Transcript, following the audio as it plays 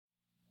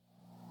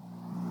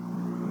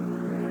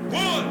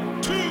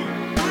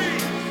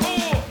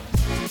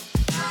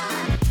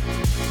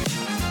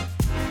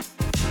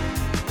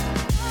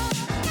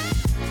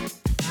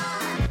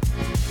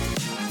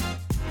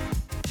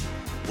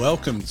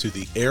Welcome to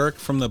the Eric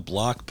from the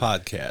Block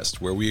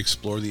podcast, where we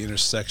explore the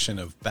intersection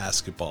of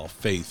basketball,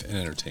 faith, and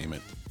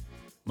entertainment.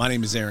 My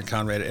name is Aaron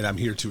Conrad, and I'm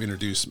here to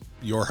introduce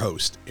your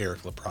host,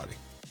 Eric Laprati.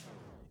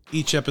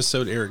 Each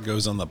episode, Eric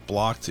goes on the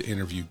block to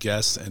interview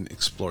guests and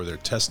explore their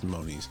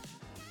testimonies,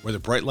 where the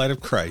bright light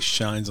of Christ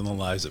shines on the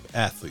lives of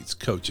athletes,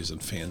 coaches,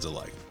 and fans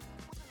alike.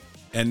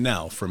 And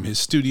now, from his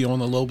studio on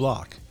the low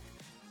block,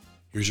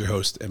 here's your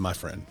host and my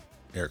friend,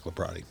 Eric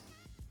Laprati.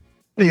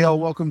 Hey, y'all,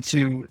 welcome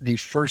to the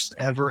first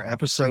ever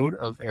episode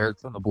of Eric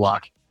from the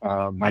Block.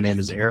 My name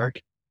is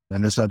Eric.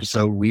 In this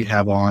episode, we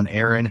have on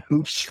Aaron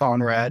Hoops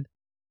Conrad.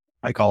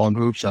 I call him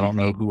Hoops. I don't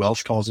know who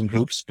else calls him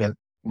Hoops, but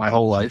my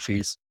whole life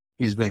he's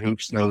been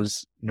Hoops.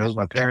 Knows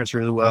my parents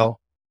really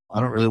well.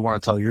 I don't really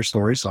want to tell your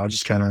story, so I'll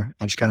just kind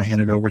of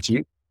hand it over to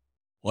you.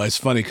 Well, it's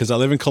funny because I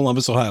live in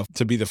Columbus, Ohio.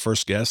 To be the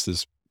first guest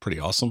is pretty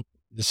awesome.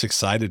 Just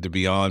excited to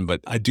be on,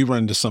 but I do run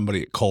into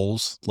somebody at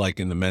Kohl's, like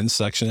in the men's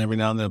section every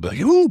now and then. They'll be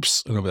like,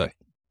 "Oops," and I'll be like,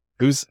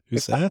 "Who's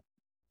that?"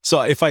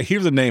 So if I hear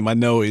the name, I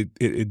know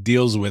it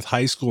deals with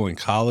high school and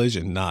college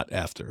and not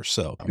after.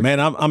 So, man,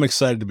 I'm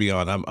excited to be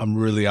on. I'm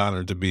really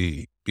honored to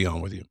be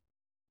on with you.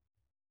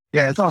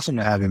 Yeah, it's awesome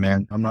to have you,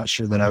 man. I'm not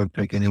sure that I would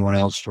pick anyone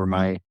else for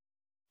my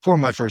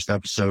first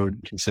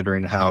episode,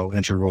 considering how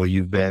integral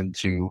you've been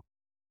to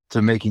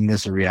making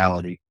this a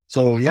reality.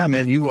 So yeah,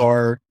 man,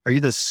 are you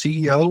the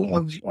CEO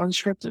of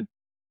Unscripted?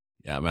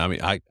 Yeah,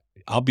 man,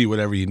 I'll be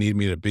whatever you need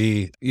me to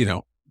be,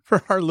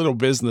 for our little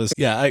business.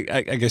 Yeah, I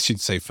guess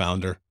you'd say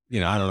founder. I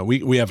don't know.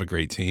 We have a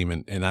great team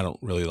and I don't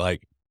really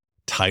like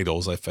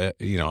titles.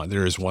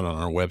 There is one on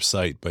our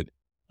website, but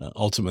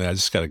ultimately I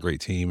just got a great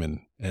team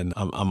and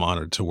I'm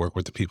honored to work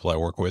with the people I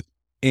work with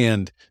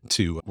and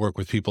to work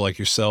with people like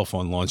yourself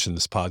on launching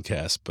this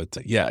podcast. But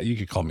yeah, you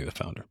could call me the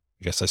founder.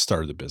 I guess I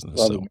started the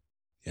business. So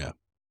yeah.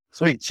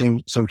 Sweet.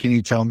 So can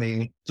you tell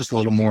me just a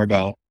little more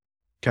about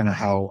kind of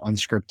how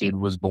Unscripted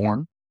was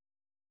born?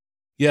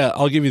 Yeah,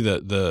 I'll give you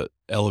the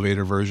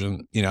elevator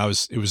version.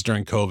 It was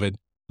during COVID.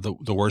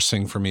 The worst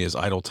thing for me is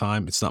idle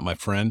time. It's not my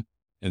friend.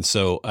 And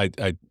so I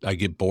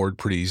get bored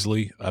pretty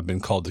easily. I've been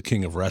called the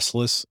king of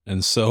restless.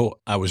 And so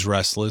I was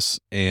restless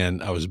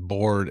and I was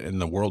bored and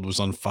the world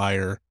was on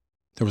fire.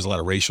 There was a lot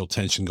of racial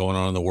tension going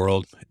on in the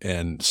world.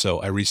 And so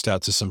I reached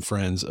out to some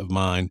friends of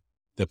mine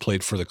that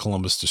played for the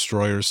Columbus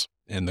Destroyers.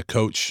 And the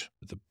coach,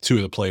 two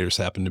of the players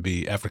happened to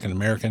be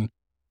African-American.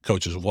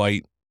 Coach is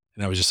white.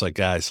 And I was just like,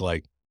 guys,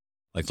 like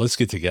let's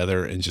get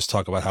together and just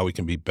talk about how we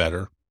can be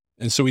better.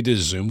 And so we did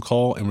a Zoom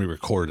call and we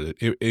recorded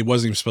it. It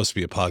wasn't even supposed to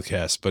be a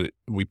podcast, but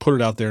we put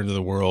it out there into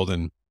the world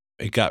and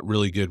it got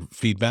really good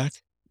feedback.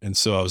 And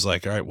so I was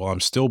like, all right, well, I'm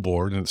still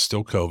bored and it's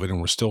still COVID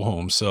and we're still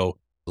home. So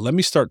let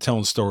me start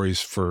telling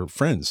stories for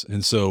friends.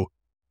 And so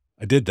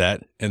I did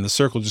that and the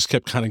circle just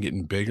kept kind of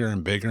getting bigger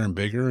and bigger and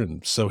bigger.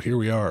 And so here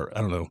we are. I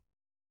don't know.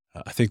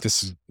 I think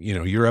this is,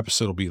 your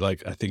episode will be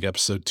like, I think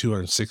episode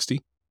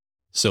 260.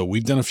 So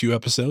we've done a few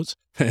episodes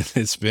and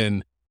it's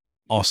been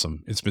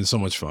awesome. It's been so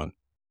much fun.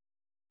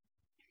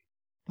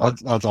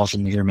 That's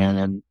awesome to hear,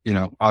 man.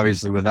 And,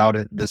 obviously without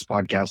it, this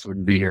podcast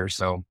wouldn't be here.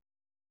 So,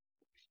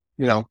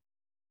 there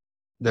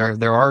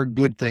are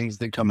good things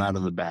that come out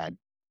of the bad.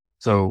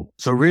 So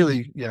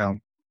really,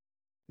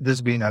 this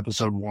being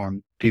episode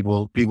 1,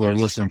 people are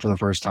listening for the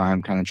first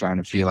time, kind of trying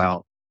to feel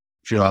out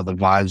the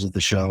vibes of the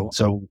show.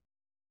 So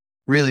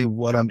really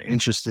what I'm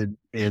interested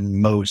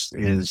in most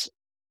is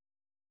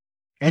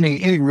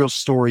any real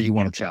story you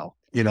want to tell.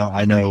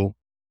 I know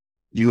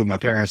you and my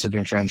parents have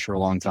been friends for a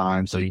long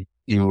time. So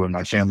you and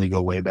my family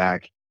go way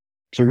back.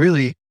 So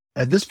really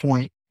at this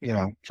point,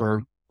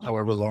 for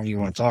however long you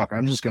want to talk,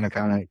 I'm just going to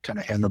kind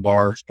of hand the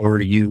bar over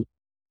to you.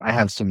 I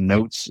have some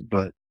notes,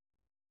 but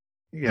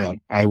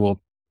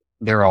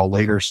they're all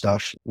later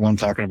stuff. One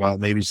talking about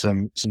maybe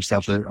some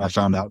stuff that I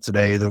found out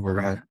today that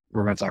we're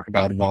going to talk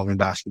about involving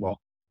basketball.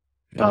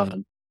 But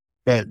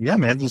yeah,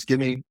 man, just give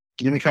me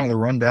kind of the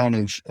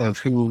rundown of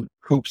who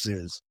Hoops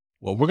is.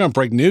 Well, we're going to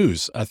break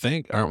news, I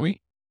think, aren't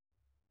we?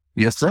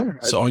 Yes, sir.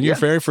 So on your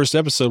very first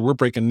episode, we're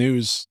breaking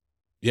news.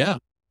 Yeah.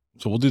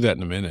 So we'll do that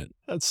in a minute.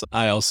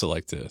 I also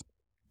like to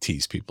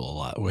tease people a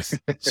lot with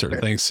certain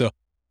things. So,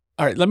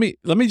 all right, let me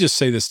just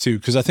say this too,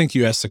 because I think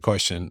you asked the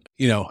question,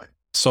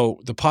 so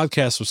the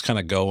podcast was kind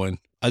of going.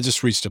 I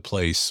just reached a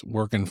place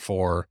working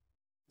for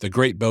the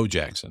great Bo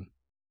Jackson.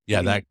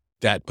 Yeah, mm-hmm.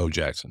 that Bo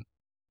Jackson.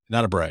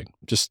 Not a brag.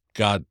 Just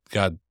God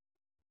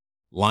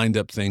lined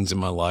up things in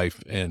my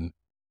life. And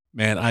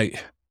man, I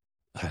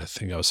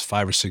think I was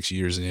 5 or 6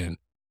 years in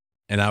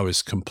and I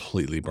was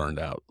completely burned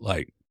out,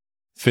 like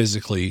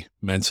physically,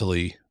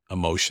 mentally,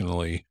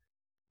 emotionally.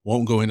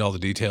 Won't go into all the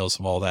details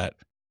of all that.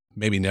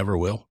 Maybe never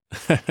will.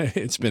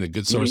 It's been a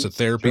good source of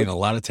therapy and a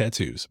lot of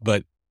tattoos.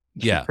 But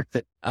yeah,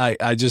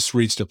 I just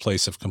reached a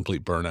place of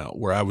complete burnout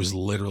where I was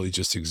literally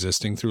just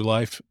existing through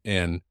life.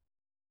 And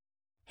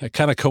it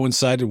kind of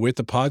coincided with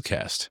the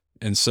podcast.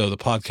 And so the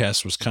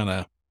podcast was kind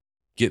of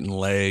getting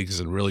legs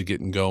and really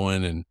getting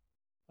going. And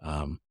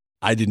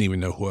I didn't even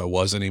know who I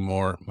was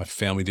anymore. My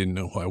family didn't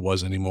know who I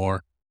was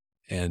anymore.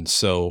 And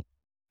so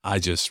I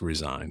just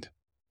resigned,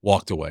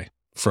 walked away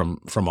from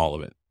all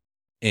of it.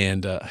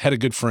 and had a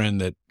good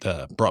friend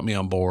that brought me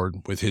on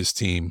board with his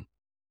team.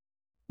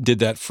 Did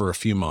that for a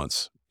few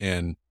months,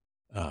 and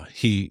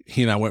he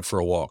and I went for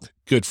a walk.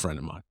 Good friend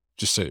of mine,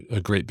 just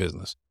a great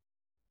business.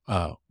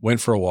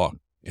 Went for a walk,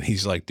 and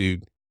he's like,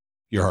 "Dude,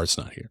 your heart's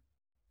not here."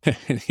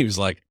 And he was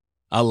like,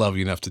 "I love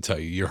you enough to tell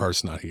you your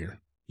heart's not here.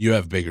 You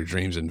have bigger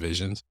dreams and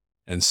visions."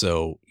 And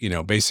so,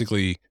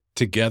 basically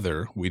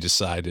together we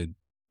decided,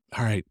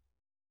 all right,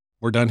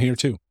 we're done here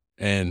too.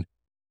 And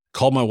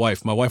called my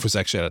wife. My wife was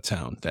actually out of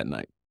town that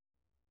night.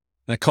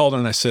 And I called her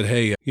and I said,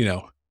 "Hey,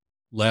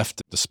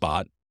 left the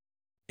spot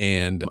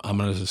and I'm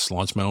going to just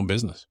launch my own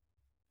business."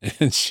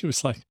 And she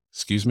was like,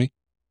 "Excuse me?"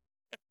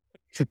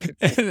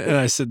 And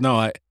I said,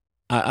 "No,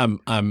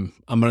 I'm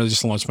going to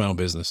just launch my own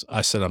business."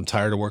 I said, "I'm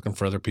tired of working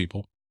for other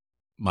people.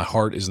 My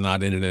heart is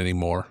not in it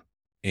anymore.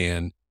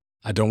 And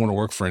I don't want to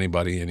work for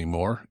anybody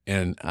anymore.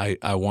 And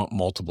I want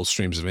multiple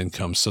streams of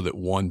income so that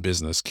one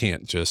business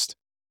can't just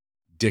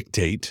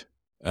dictate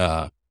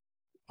our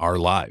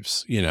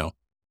lives.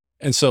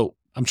 And so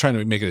I'm trying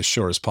to make it as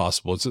short as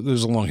possible.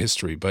 There's a long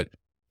history, but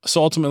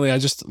so ultimately I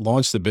just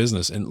launched the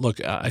business. And look,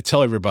 I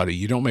tell everybody,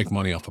 you don't make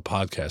money off a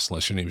podcast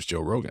unless your name is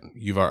Joe Rogan.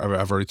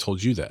 I've already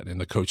told you that in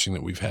the coaching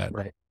that we've had.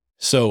 Right.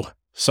 So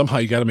somehow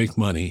you got to make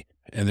money.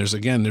 And there's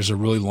a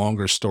really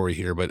longer story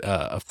here, but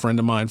a friend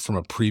of mine from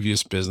a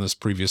previous business,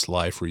 previous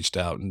life reached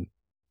out and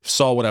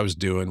saw what I was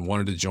doing,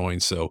 wanted to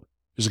join. So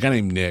there's a guy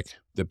named Nick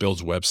that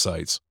builds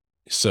websites.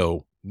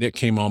 So Nick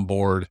came on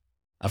board.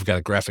 I've got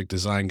a graphic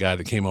design guy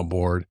that came on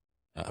board.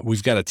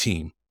 We've got a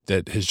team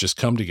that has just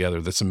come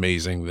together. That's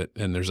amazing.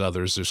 And there's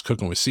others. There's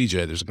Cooking with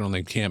CJ. There's a girl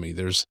named Cammie.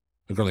 There's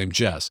a girl named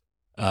Jess.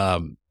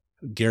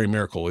 Gary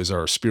Miracle is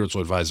our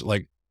spiritual advisor.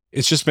 Like,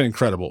 it's just been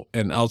incredible.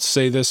 And I'll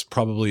say this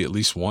probably at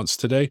least once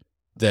today,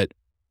 that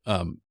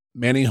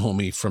Manny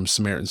Homie from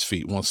Samaritan's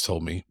Feet once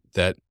told me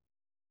that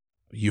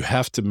you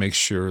have to make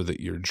sure that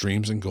your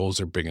dreams and goals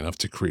are big enough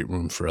to create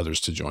room for others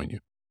to join you.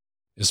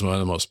 It's one of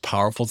the most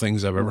powerful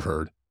things I've ever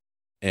heard.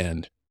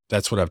 And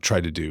that's what I've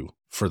tried to do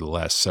for the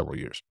last several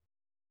years.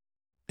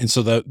 And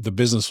so the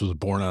business was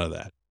born out of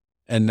that.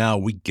 And now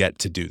we get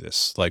to do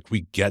this. Like,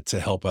 we get to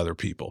help other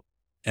people,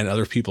 and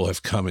other people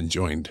have come and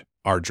joined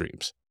our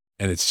dreams.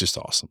 And it's just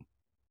awesome.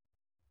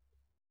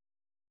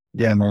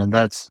 Yeah, man,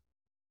 that's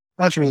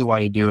really why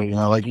you do it.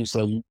 Like you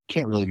said, you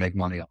can't really make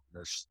money off of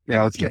this.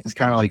 It's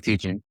kind of like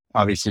teaching.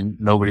 Obviously,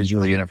 nobody's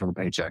really in it for the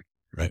paycheck.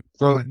 Right.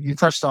 So you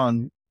touched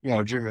on,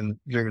 driven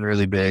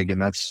really big,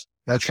 and that's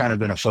kind of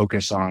been a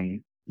focus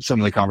on some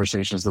of the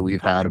conversations that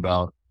we've had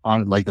about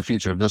on like the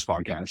future of this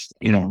podcast.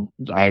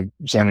 I'm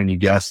sending you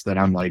guests that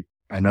I'm like,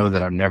 I know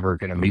that I'm never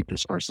going to meet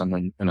this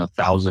person in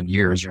 1,000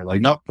 years. You're like,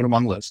 nope, put them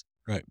on the list.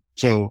 Right.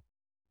 So,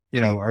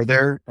 are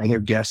there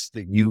guests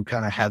that you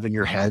kind of have in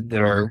your head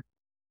that are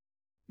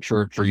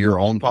for your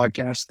own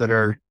podcast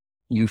that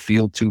you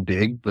feel too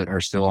big, but are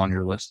still on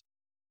your list?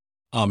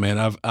 Oh man,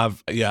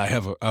 I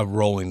have a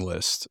rolling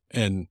list,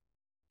 and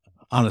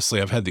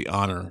honestly, I've had the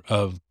honor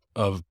of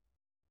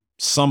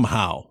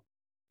somehow,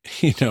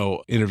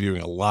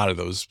 interviewing a lot of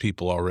those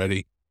people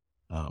already.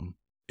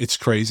 It's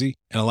crazy.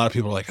 And a lot of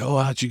people are like, "Oh,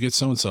 how'd you get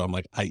so-and-so?" I'm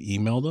like, I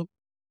emailed them.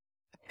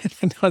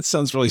 I know it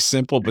sounds really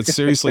simple, but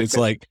seriously, it's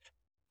like,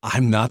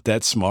 I'm not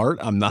that smart.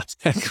 I'm not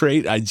that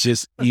great. I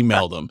just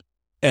emailed them.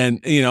 And,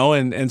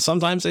 and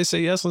sometimes they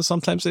say yes and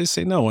sometimes they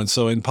say no. And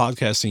so in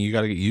podcasting, you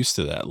got to get used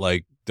to that.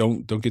 Like,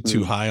 don't get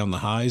too high on the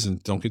highs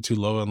and don't get too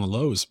low on the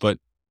lows. But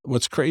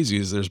what's crazy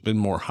is there's been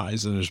more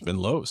highs than there's been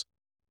lows.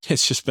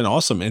 It's just been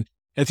awesome. And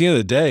at the end of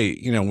the day,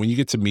 when you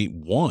get to meet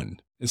one,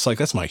 it's like,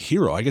 that's my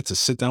hero. I get to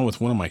sit down with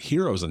one of my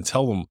heroes and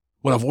tell them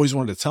what I've always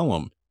wanted to tell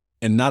them,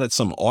 and not at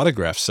some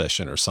autograph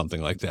session or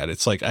something like that.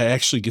 It's like, I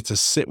actually get to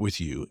sit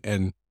with you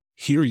and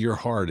hear your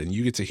heart, and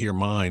you get to hear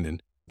mine.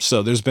 And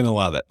so there's been a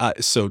lot of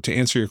that. So to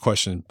answer your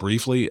question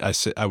briefly,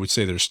 I would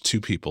say there's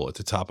two people at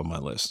the top of my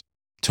list.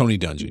 Tony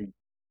Dungy,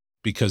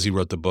 because he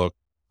wrote the book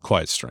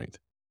Quiet Strength,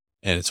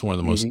 and it's one of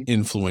the most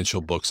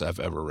influential books I've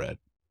ever read.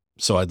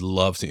 So I'd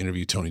love to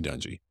interview Tony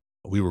Dungy.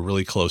 We were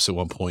really close at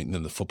one point, and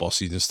then the football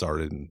season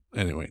started. And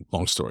anyway,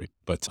 long story,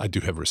 but I do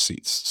have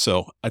receipts.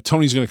 So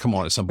Tony's going to come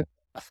on at some point.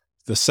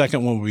 The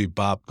second one would be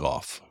Bob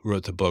Goff, who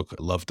wrote the book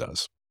Love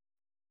Does.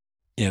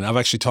 And I've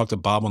actually talked to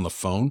Bob on the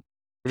phone.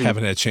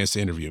 Haven't had a chance to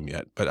interview him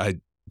yet, but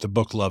the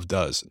book Love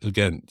Does,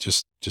 again,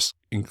 just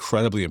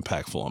incredibly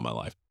impactful on my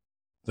life.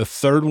 The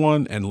third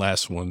one and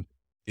last one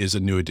is a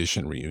New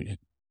Edition reunion.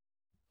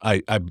 I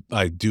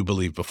do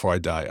believe before I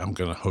die, I'm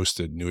going to host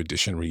a New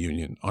Edition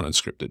reunion on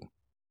Unscripted.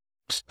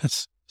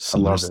 I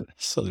love it.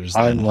 So there's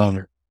I love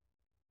it.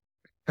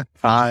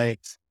 I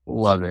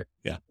love it.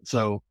 Yeah.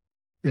 So,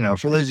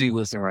 for those of you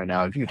listening right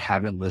now, if you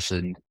haven't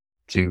listened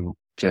to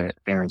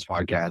Aaron's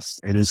podcast,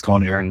 it is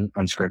called Aaron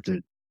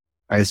Unscripted.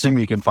 I assume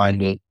you can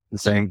find it the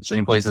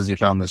same place as you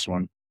found this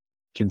one,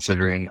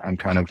 considering I'm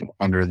kind of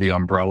under the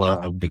umbrella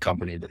of the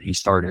company that he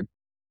started.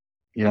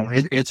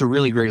 It's a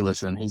really great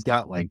listen. He's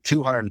got like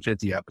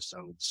 250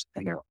 episodes,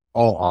 and they're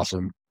all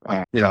awesome.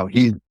 He'll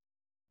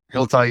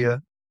tell you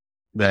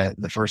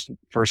that the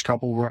first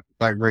couple weren't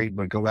that great,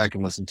 but go back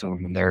and listen to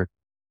them, and they're,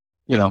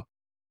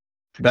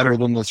 better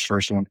than this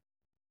first one.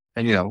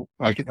 And,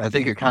 I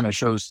think it kind of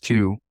shows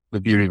too the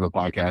beauty of a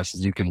podcast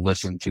is you can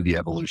listen to the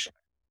evolution.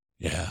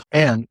 Yeah.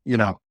 And,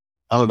 I'm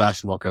a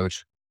basketball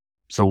coach.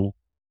 So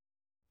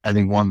I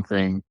think one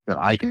thing that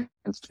I can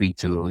speak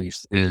to at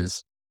least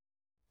is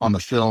on the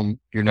film,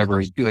 you're never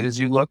as good as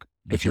you look,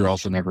 but you're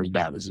also never as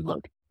bad as you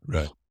look.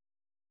 Right.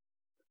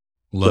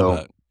 Love So,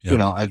 that. Yep.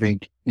 I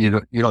think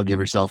you don't give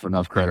yourself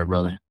enough credit,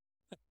 brother.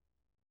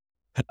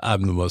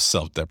 I'm the most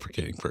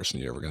self-deprecating person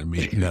you're ever going to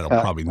meet, and that'll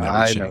probably never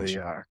I know change.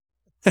 you are.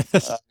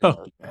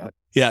 So,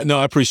 yeah, no,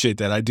 I appreciate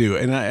that. I do.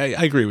 And I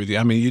agree with you.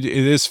 I mean, it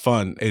is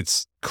fun.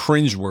 It's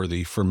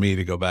cringeworthy for me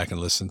to go back and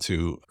listen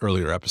to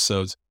earlier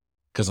episodes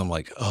because I'm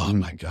like, oh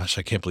my gosh,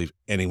 I can't believe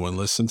anyone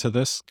listened to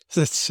this.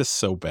 It's just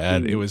so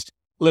bad. It was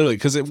literally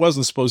because it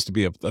wasn't supposed to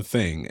be a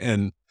thing.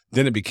 And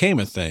then it became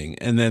a thing.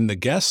 And then the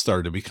guests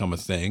started to become a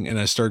thing. And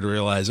I started to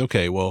realize,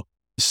 okay, well,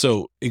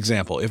 so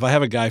example, if I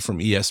have a guy from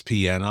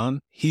ESPN on,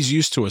 he's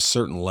used to a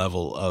certain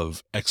level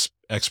of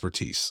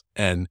expertise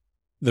and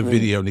the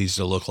video needs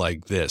to look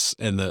like this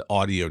and the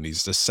audio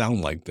needs to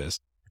sound like this.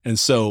 And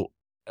so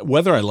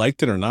whether I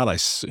liked it or not,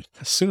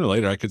 sooner or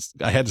later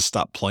I had to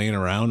stop playing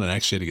around and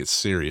actually had to get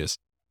serious.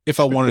 If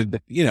I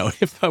wanted,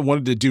 if I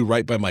wanted to do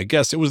right by my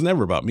guest, it was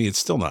never about me. It's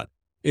still not.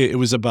 It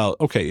was about,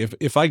 okay,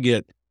 if I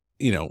get,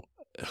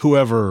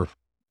 whoever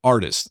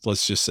artist,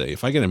 let's just say,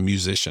 if I get a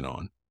musician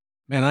on,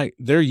 man,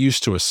 they're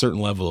used to a certain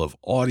level of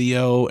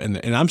audio and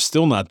I'm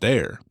still not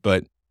there,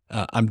 but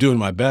I'm doing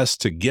my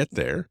best to get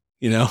there.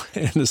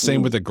 And the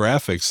same with the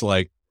graphics.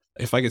 Like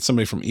if I get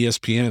somebody from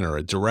ESPN or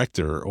a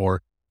director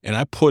and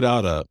I put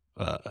out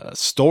a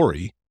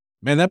story,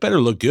 man, that better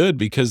look good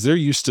because they're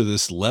used to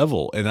this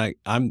level. And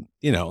I'm,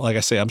 like I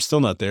say, I'm still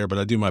not there, but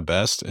I do my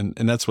best. And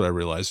that's what I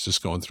realized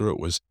just going through it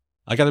was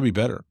I got to be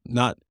better.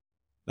 Not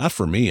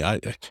for me.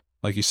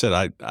 Like you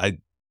said, I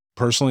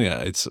personally,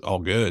 it's all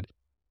good,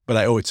 but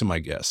I owe it to my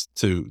guests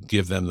to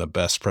give them the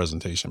best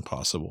presentation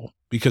possible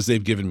because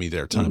they've given me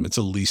their time. It's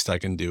the least I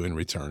can do in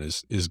return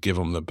is give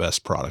them the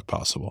best product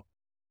possible.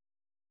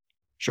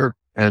 Sure.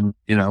 And,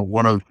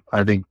 one of,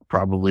 I think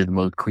probably the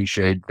most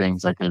cliched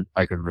things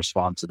I could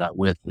respond to that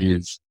with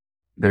is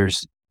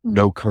there's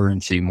no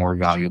currency more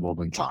valuable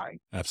than time.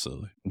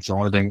 Absolutely. It's the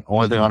only thing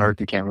on earth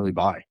you can't really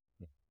buy.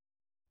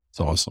 It's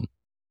awesome.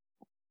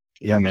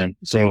 Yeah, man.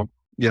 So,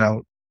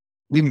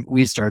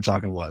 we started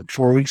talking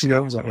 4 weeks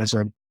ago? Is that what I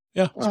said?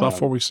 Yeah. It's about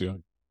 4 weeks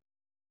ago.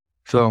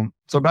 So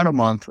about a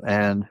month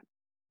and,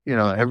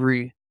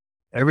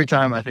 every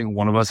time I think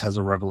one of us has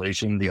a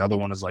revelation, the other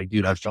one is like,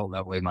 dude, I've felt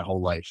that way my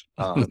whole life.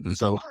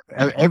 So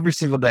every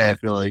single day I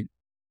feel like,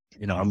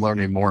 I'm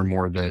learning more and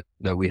more that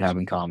we have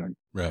in common.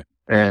 Right.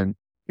 And,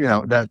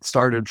 that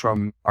started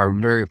from our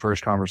very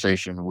first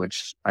conversation,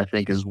 which I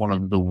think is one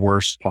of the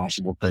worst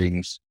possible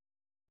things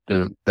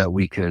that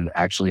we could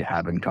actually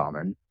have in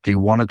common. Do you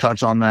want to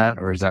touch on that?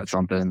 Or is that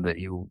something that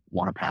you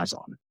want to pass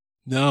on?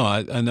 No,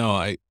 I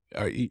know.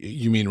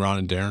 You mean Ron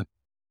and Darren?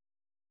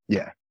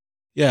 Yeah.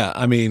 Yeah.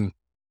 I mean,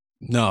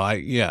 no,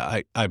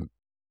 I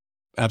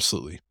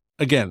absolutely.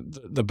 Again,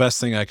 the best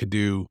thing I could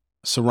do.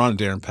 So Ron and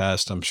Darren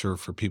passed. I'm sure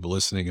for people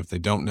listening, if they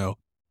don't know,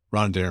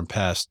 Ron and Darren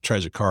passed,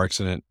 tragic car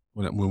accident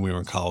when we were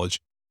in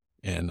college.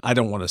 And I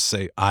don't want to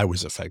say I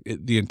was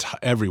affected.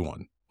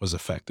 Everyone was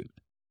affected.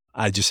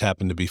 I just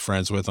happened to be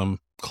friends with them,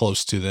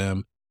 close to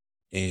them.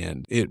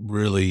 And it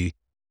really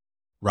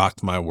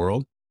rocked my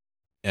world.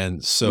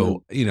 And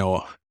so,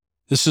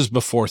 this is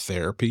before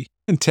therapy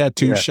and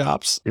tattoo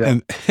shops. Yeah.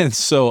 And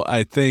so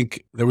I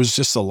think there was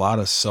just a lot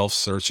of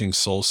self-searching,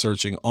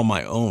 soul-searching on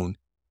my own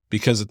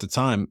because at the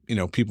time,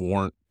 people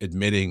weren't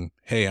admitting,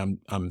 hey,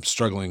 I'm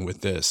struggling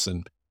with this.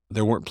 And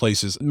there weren't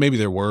places, maybe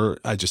there were.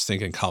 I just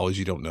think in college,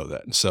 you don't know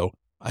that. And so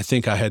I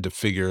think I had to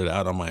figure it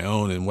out on my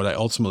own. And what I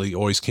ultimately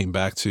always came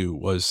back to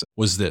was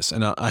this.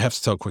 And I have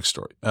to tell a quick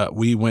story.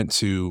 We went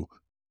to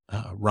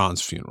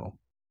Ron's funeral.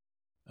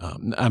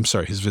 I'm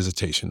sorry, his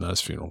visitation, not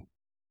his funeral.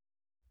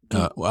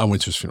 I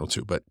went to his funeral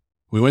too, but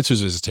we went to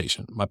his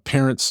visitation. My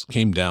parents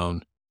came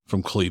down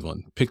from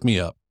Cleveland, picked me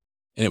up,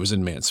 and it was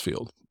in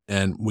Mansfield.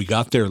 And we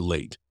got there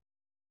late.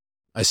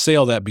 I say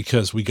all that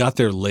because we got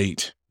there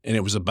late and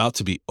it was about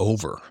to be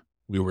over.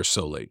 We were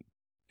so late.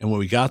 And when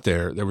we got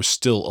there, there was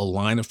still a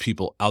line of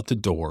people out the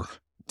door,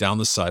 down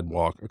the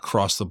sidewalk,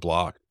 across the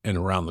block, and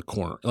around the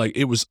corner. Like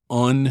it was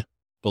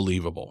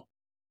unbelievable.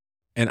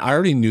 And I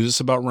already knew this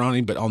about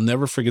Ronnie, but I'll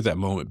never forget that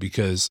moment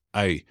because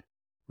I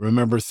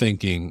remember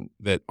thinking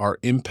that our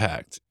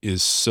impact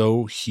is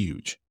so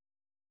huge.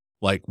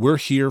 Like we're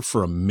here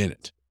for a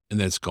minute and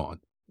then it's gone.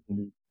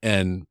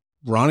 And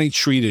Ronnie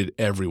treated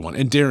everyone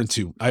and Darren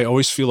too. I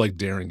always feel like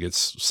Darren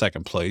gets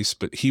second place,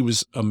 but he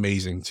was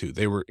amazing too.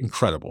 They were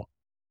incredible.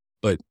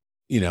 But,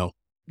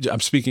 I'm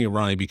speaking of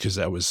Ronnie because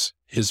that was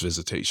his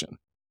visitation.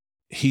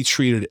 He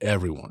treated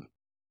everyone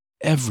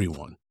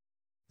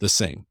the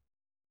same.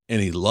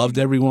 And he loved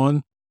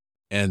everyone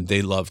and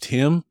they loved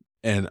him.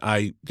 And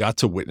I got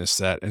to witness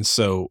that. And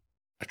so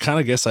I kind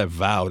of guess I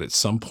vowed at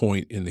some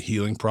point in the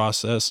healing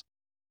process,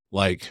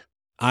 like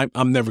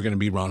I'm never going to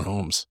be Ron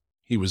Holmes.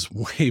 He was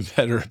way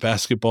better at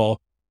basketball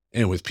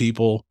and with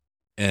people.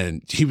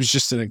 And he was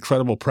just an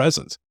incredible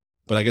presence.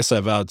 But I guess I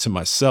vowed to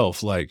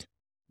myself, like,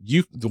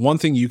 the one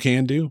thing you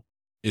can do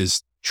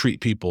is treat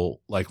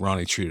people like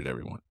Ronnie treated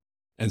everyone.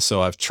 And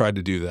so I've tried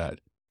to do that.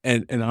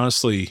 And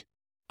honestly,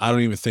 I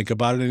don't even think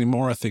about it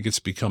anymore. I think it's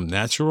become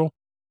natural.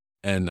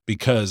 And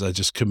because I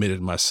just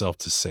committed myself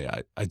to say,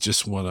 I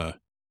just want to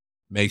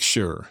make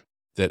sure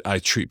that I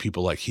treat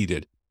people like he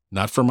did,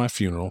 not for my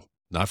funeral,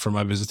 not for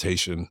my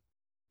visitation,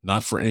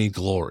 not for any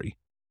glory,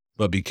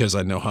 but because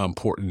I know how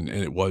important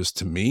it was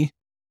to me,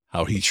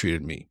 how he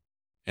treated me.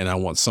 And I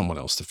want someone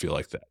else to feel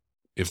like that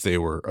if they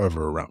were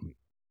ever around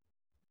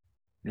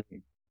me.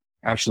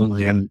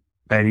 Absolutely. And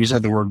you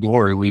said the word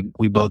glory. We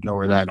both know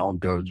where that all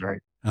goes, right?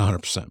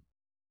 100%.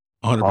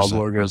 All 100%.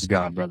 glory goes to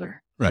God,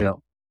 brother. Right. Yeah,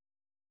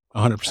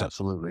 100%.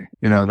 absolutely.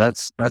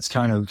 That's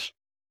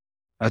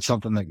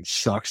something that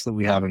sucks that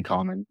we have in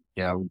common.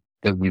 Yeah,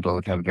 that we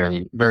both have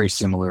very, very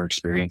similar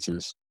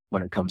experiences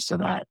when it comes to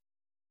that.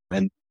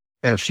 And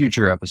in a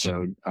future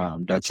episode,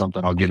 that's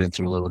something I'll get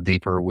into a little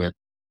deeper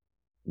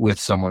with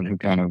someone who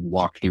kind of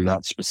walked through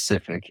that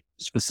specific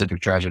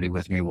tragedy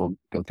with me. We'll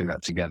go through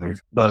that together.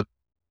 But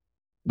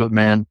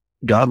man,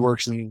 God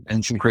works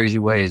in some crazy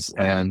ways,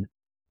 and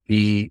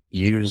he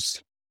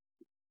used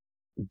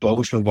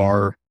both of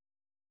our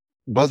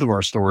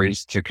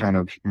stories to kind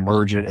of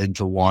merge it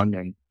into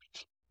one,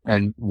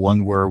 and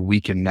one where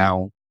we can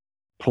now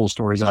pull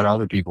stories out of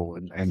other people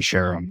and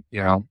share them.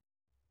 You know,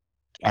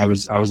 I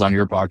was on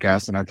your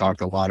podcast, and I talked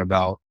a lot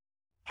about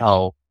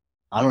how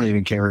I don't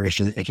even care if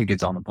it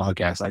gets on the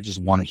podcast. I just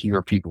want to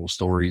hear people's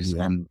stories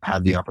and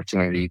have the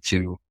opportunity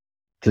to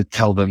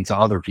tell them to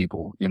other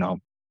people, you know.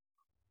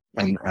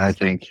 And I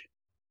think,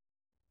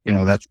 you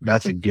know,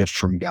 that's a gift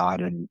from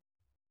God. And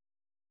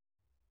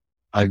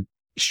I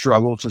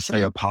struggle to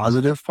say a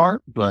positive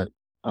part, but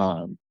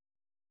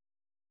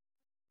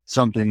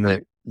something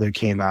that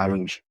came out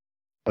of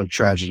a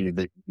tragedy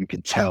that you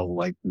could tell,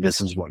 like,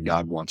 this is what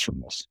God wants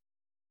from us.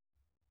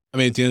 I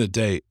mean, at the end of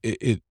the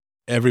day,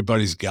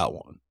 everybody's got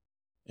one.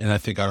 And I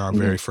think on our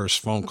very first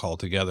phone call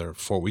together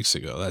 4 weeks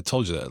ago, I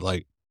told you that,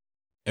 like,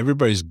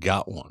 everybody's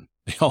got one.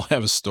 They all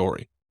have a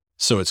story.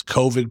 So it's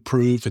COVID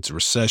proof, it's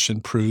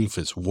recession proof,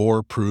 it's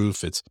war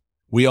proof.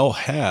 We all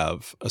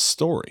have a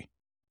story,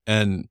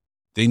 and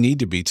they need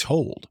to be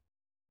told.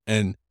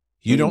 And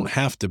you don't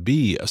have to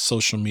be a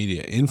social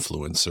media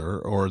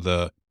influencer or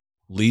the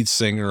lead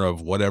singer of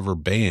whatever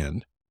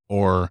band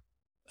or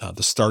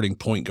the starting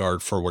point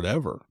guard for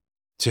whatever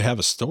to have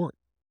a story.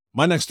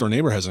 My next door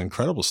neighbor has an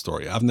incredible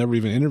story. I've never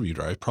even interviewed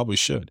her. I probably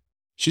should.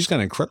 She's got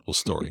an incredible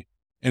story.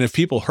 And if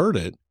people heard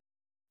it,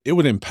 it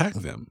would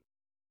impact them.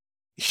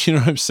 You know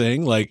what I'm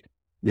saying? Like,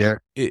 Yeah.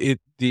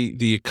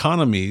 The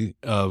economy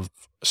of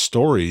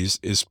stories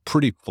is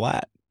pretty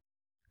flat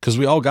because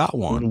we all got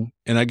one.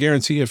 And I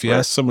guarantee if you Right.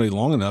 ask somebody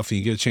long enough and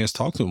you get a chance to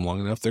talk to them long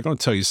enough, they're going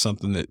to tell you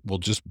something that will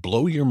just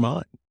blow your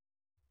mind,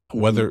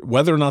 whether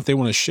or not they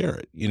want to share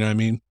it. You know what I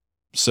mean?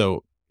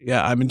 So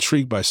yeah, I'm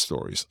intrigued by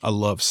stories. I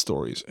love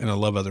stories, and I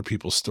love other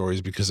people's stories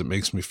because it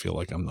makes me feel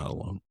like I'm not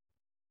alone.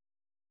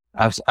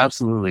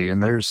 Absolutely.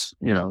 And there's,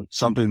 you know,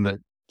 something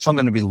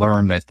to be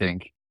learned, I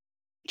think,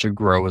 to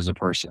grow as a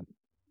person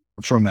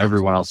from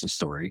everyone else's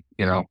story,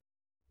 you know?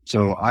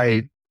 So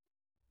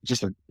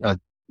just a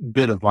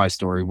bit of my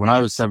story. When I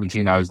was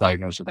 17, I was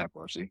diagnosed with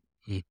epilepsy.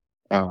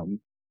 And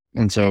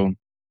so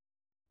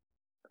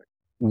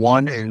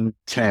 1 in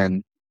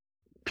 10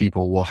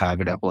 people will have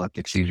an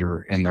epileptic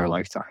seizure in their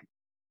lifetime.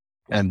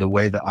 And the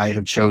way that I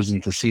have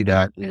chosen to see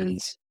that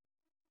is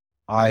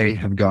I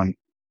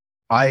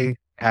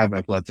have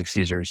epileptic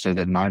seizures so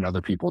that 9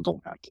 other people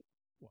don't have to.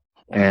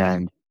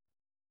 And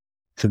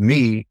to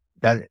me,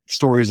 that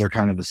stories are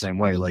kind of the same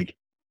way. Like,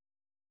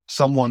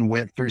 someone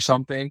went through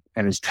something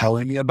and is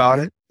telling me about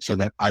it so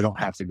that I don't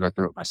have to go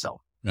through it myself,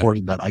 or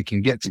that I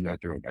can get to go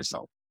through it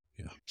myself.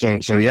 Yeah.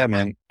 So yeah,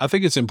 man. I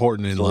think it's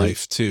important in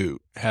life to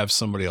have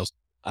somebody else.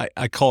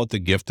 I call it the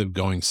gift of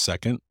going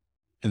second.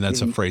 And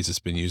that's a phrase that's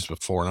been used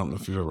before. I don't know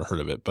if you've ever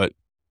heard of it, but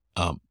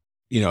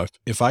you know,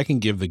 if I can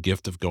give the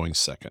gift of going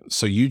second,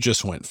 so you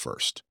just went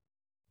first.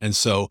 And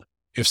so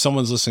if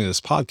someone's listening to this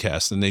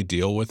podcast and they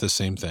deal with the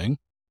same thing,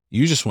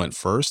 you just went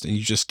first and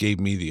you just gave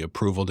me the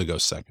approval to go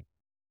second.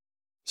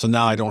 So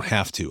now I don't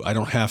have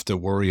to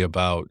worry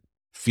about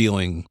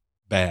feeling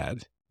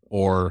bad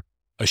or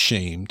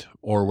ashamed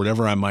or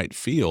whatever I might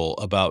feel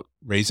about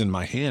raising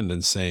my hand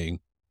and saying,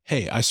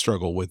 hey, I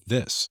struggle with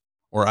this,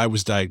 or I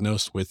was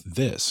diagnosed with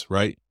this,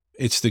 right?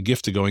 It's the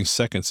gift of going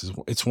second.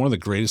 It's one of the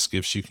greatest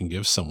gifts you can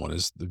give someone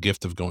is the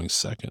gift of going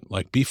second.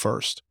 Like, be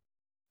first,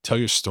 tell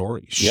your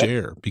story,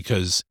 share,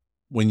 because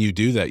when you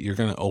do that, you're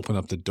going to open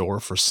up the door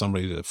for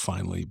somebody to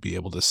finally be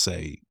able to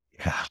say,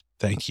 yeah,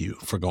 thank you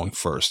for going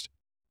first,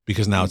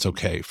 because now it's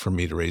okay for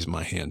me to raise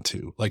my hand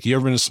too. Like, you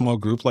ever been in a small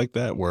group like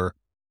that where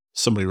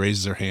somebody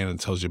raises their hand and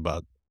tells you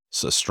about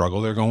a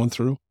struggle they're going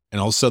through,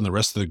 and all of a sudden the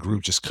rest of the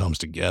group just comes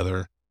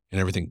together and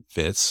everything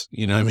fits?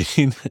 You know what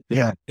I mean?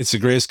 Yeah, It's the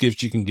greatest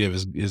gift you can give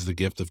is the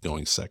gift of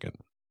going second.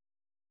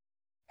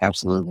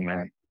 absolutely,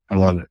 man. I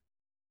love it.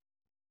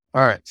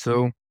 All right.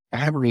 So I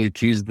haven't really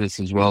teased this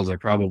as well as I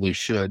probably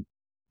should,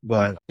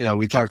 but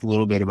we talked a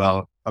little bit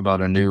about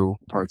a new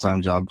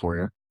part-time job for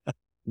you.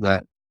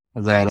 That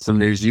is that some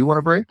news you want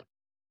to break?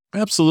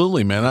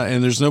 Absolutely, man.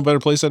 And there's no better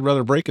place I'd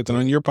rather break it than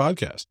on your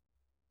podcast.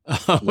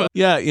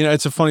 Yeah. Yeah,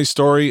 it's a funny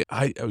story.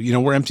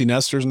 We're empty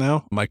nesters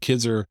now. My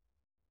kids are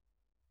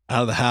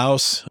out of the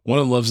house. One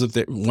of them lives up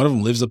there. One of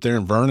them lives up there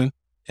in Vernon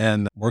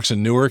and works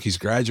in Newark. He's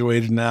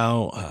graduated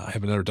now. I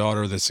have another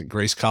daughter that's at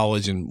Grace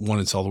College and one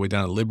that's all the way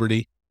down at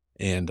Liberty.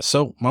 And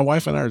so my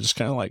wife and I are just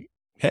kind of like,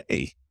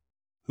 hey,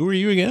 who are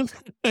you again?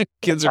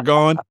 Kids are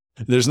gone.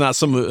 There's not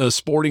some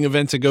sporting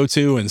event to go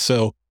to. And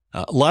so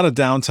a lot of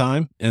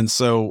downtime. And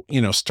so,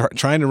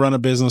 trying to run a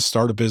business,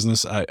 start a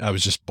business, I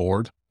was just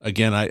bored.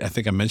 Again, I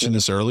think I mentioned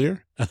this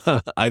earlier.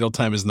 Idle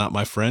time is not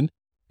my friend.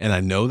 And I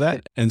know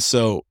that. And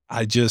so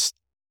I just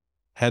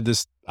had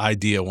this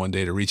idea one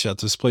day to reach out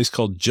to this place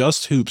called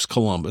Just Hoops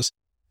Columbus.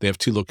 They have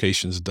 2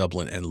 locations,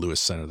 Dublin and Lewis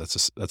Center.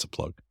 That's a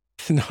plug.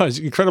 No, it's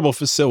an incredible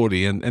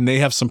facility. And they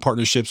have some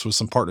partnerships with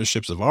some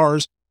partnerships of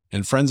ours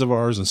and friends of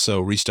ours. And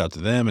so reached out to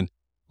them. And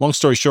long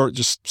story short,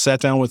 just sat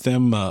down with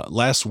them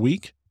last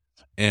week.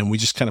 And we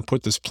just kind of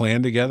put this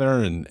plan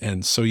together.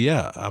 And so,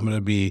 yeah, I'm going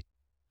to be,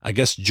 I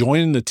guess,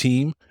 joining the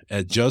team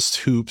at Just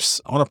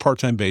Hoops on a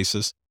part-time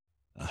basis,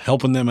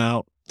 helping them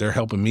out. They're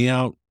helping me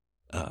out,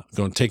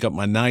 going to take up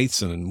my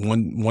nights and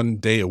one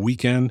day a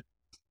weekend,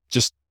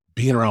 just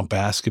being around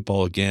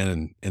basketball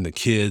again and the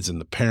kids and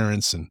the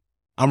parents. And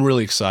I'm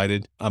really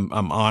excited.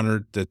 I'm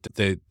honored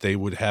that they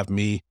would have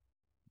me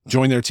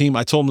join their team.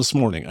 I told them this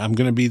morning, I'm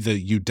going to be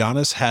the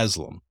Udonis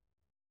Haslem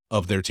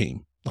of their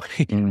team.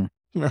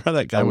 Remember how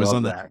that guy was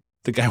on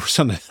the guy was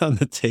on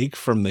the take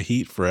from the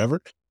Heat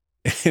forever,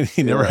 and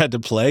he never had to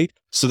play.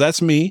 So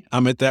that's me.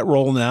 I'm at that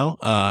role now.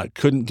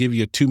 Couldn't give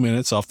you 2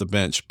 minutes off the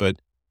bench, but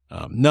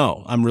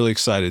no, I'm really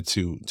excited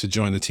to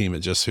join the team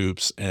at Just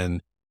Hoops,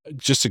 and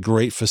just a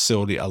great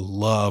facility. I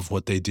love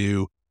what they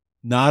do.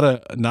 Not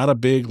a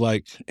big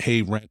like,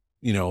 hey, rent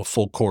a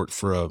full court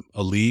for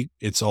a league.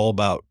 It's all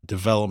about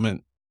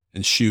development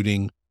and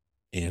shooting,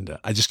 and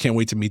I just can't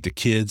wait to meet the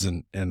kids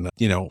and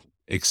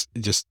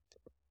just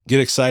get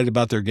excited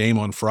about their game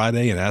on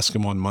Friday and ask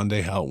them on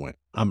Monday how it went.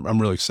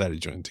 I'm really excited to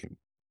join the team.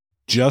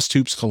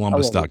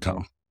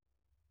 JustHoopsColumbus.com.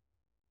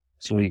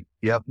 Sweet.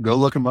 Yep. Go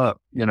look them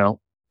up.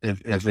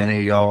 If any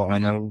of y'all, I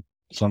know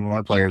some of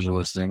my players are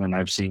listening, and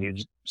I've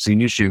seen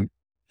you shoot.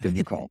 Give me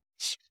a call.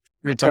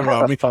 You're talking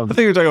about me. I think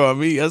you're talking about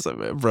me. Yes,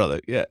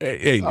 brother. Yeah.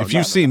 Hey, if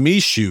you've seen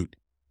me shoot,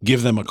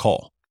 give them a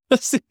call.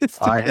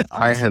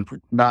 I have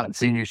not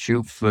seen you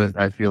shoot, but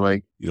I feel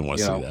like you don't want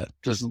to see that.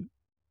 Just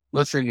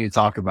listening to you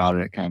talk about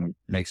it kind of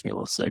makes me a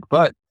little sick.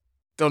 But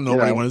don't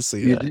nobody want to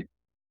see that.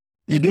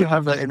 You do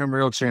have that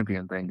intramural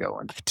champion thing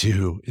going. I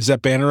do. Is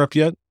that banner up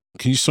yet?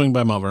 Can you swing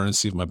by Mount Vernon and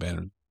see if my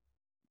banner?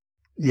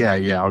 Yeah.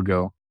 I'll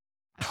go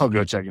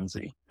check and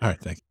see. All right,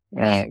 thank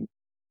you.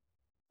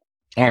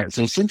 All right.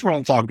 So since we're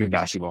on talking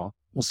basketball,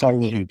 let's talk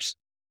about hoops.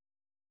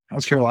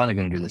 How's Carolina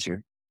going to do this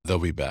year? They'll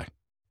be back.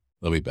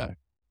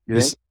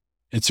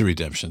 It's a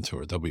redemption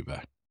tour. They'll be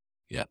back.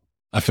 Yeah.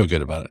 I feel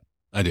good about it.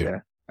 I do. Yeah.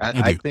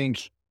 I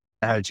think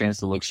I had a chance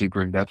to look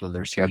super in depth of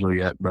their schedule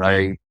yet, but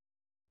I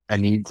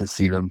need to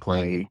see them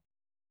play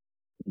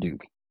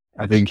Duke.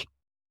 I think,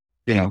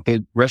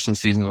 the rest of the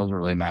season doesn't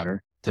really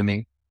matter to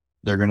me.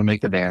 They're going to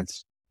make the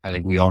dance. I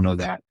think we all know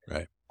that.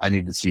 Right. I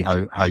need to see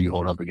how you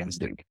hold up against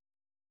Duke.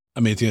 I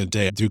mean, at the end of the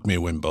day, Duke may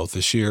win both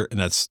this year, and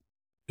it's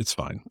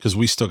fine because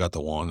we still got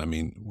the one. I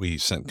mean, we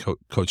sent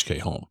Coach K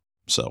home,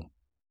 so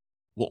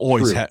we'll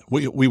always have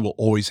we will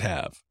always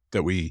have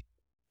that we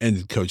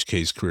ended Coach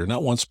K's career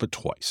not once but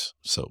twice.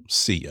 So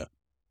see ya.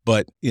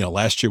 But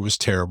last year was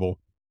terrible.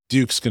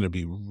 Duke's going to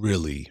be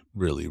really,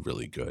 really,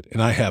 really good,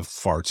 and I have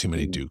far too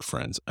many Duke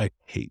friends. I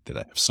hate that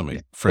I have so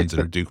many friends that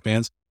are Duke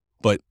fans,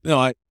 but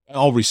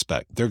all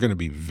respect. They're going to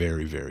be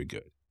very, very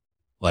good,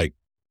 like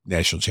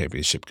national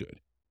championship good.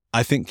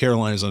 I think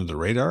Carolina's under the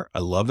radar. I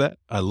love that.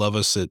 I love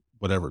us at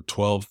whatever,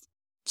 12,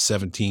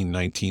 17,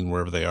 19,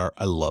 wherever they are.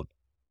 I love it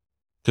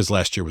because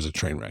last year was a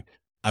train wreck.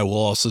 I will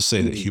also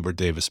say that Hubert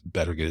Davis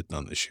better get it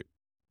done this year.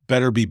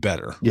 Better be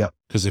better. Yeah.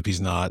 Because if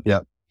he's not,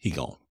 he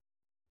gone.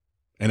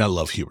 And I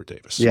love Hubert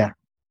Davis. Yeah.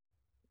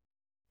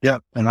 Yeah.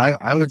 And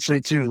I would say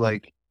too,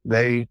 like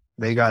they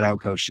got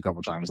outcoached a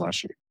couple times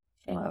last year.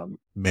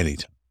 Many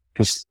times.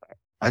 Because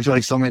I feel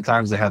like so many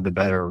times they had the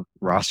better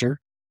roster.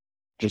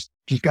 Just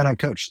got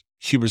outcoached.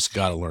 Hubert's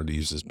got to learn to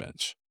use his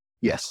bench.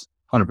 Yes,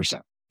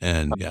 100%.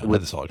 And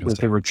that's all I can say. With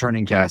the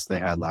returning cast they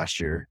had last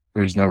year,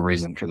 there's no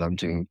reason for them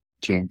to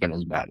get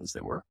as bad as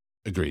they were.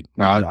 Agreed.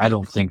 Now, I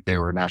don't think they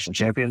were national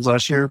champions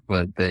last year,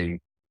 but they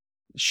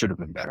should have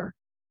been better.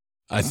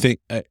 I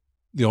think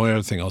the only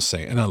other thing I'll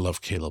say, and I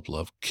love Caleb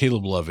Love.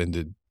 Caleb Love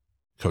ended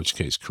Coach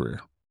K's career.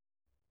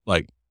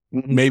 Like,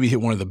 maybe hit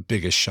one of the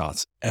biggest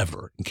shots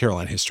ever in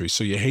Carolina history.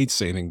 So you hate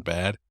saying anything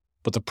bad,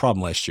 but the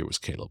problem last year was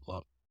Caleb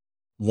Love.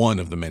 One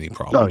of the many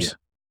problems.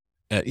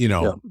 Oh,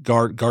 yeah.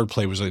 Guard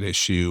play was an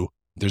issue.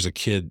 There's a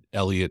kid,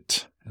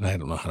 Elliot, and I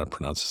don't know how to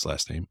pronounce his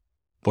last name,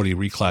 but he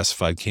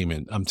reclassified, came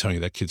in. I'm telling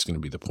you, that kid's going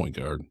to be the point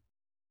guard.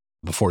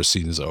 before the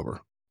season's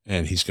over,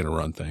 and he's going to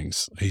run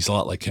things. He's a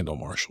lot like Kendall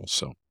Marshall.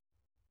 So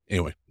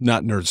anyway,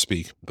 not nerd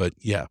speak, but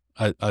yeah,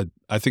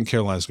 I think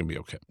Carolina's going to be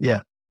okay.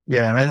 Yeah.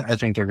 Yeah. And I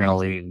think they're going to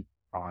lean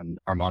on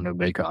Armando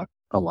Bacot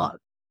a lot.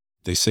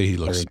 They say he I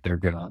looks think they're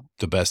going to,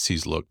 the best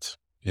he's looked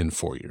in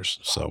 4 years.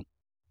 So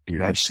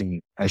dude, I've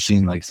seen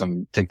like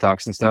some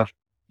TikToks and stuff.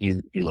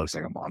 He looks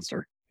like a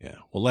monster. yeah.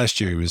 Well, last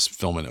year he was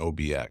filming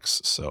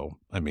OBX. So,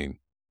 I mean,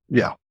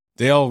 Yeah.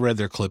 they all read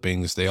their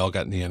clippings. They all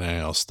got in the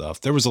NIL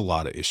stuff. There was a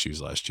lot of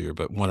issues last year,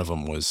 but one of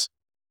them was,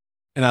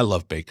 and I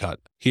love Baycott.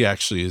 He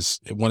actually is,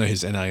 one of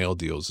his NIL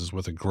deals is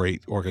with a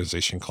great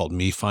organization called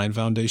Me Fine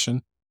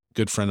Foundation.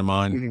 Good friend of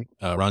mine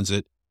runs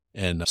it.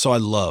 And so I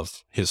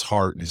love his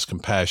heart and his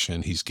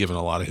compassion. He's given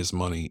a lot of his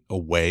money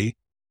away.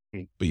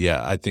 But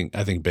yeah, I think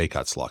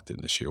Baycott's locked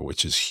in this year,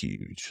 which is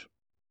huge.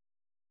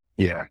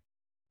 Yeah.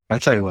 I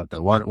tell you what,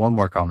 though, one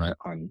more comment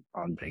on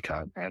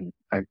Bacot, and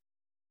I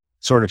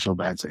sort of feel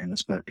bad saying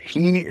this, but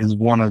he is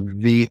one of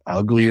the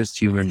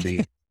ugliest human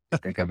beings I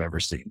think I've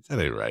ever seen. That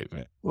ain't right,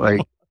 man.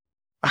 Like,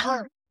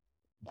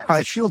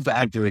 I feel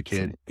bad to a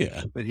kid,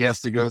 Yeah, but he has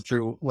to go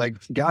through, like,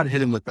 God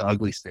hit him with the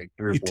ugly stick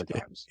 3 or 4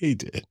 times. He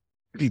did.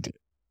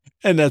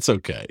 And that's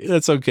okay.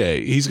 That's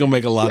okay. He's going to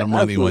make a lot of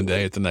money one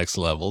day at the next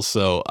level.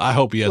 So I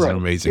hope he has an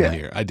amazing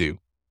year. I do.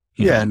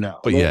 Yeah, no.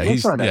 But yeah,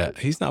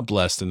 he's not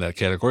blessed in that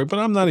category, but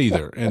I'm not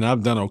either. And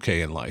I've done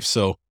okay in life.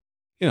 So,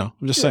 I'm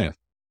just saying.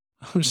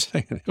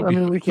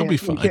 He'll be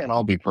fine. We can't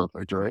all be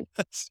perfect, right?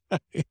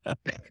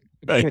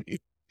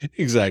 Right.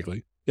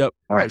 Exactly. Yep.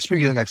 All right.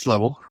 Speaking of the next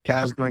level,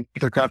 Cavs going to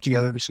get their crap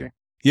together this year.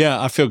 Yeah,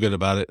 I feel good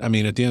about it. I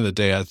mean, at the end of the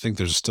day, I think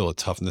there's still a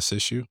toughness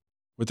issue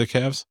with the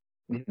Cavs.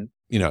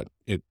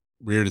 It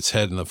reared its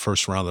head in the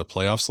first round of the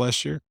playoffs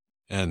last year.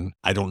 And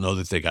I don't know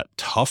that they got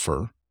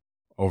tougher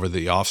over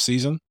the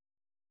offseason.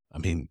 I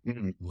mean,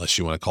 unless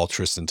you want to call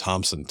Tristan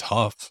Thompson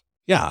tough.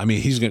 Yeah, I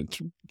mean,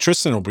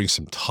 Tristan will bring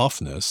some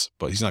toughness,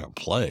 but he's not going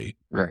to play.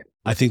 Right.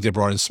 I think they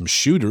brought in some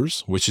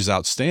shooters, which is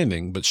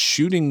outstanding, but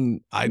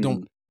shooting, I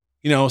don't,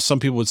 some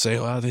people would say,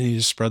 well, they need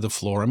to spread the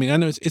floor. I mean, I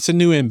know it's a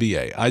new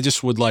NBA. I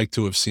just would like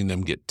to have seen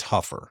them get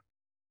tougher.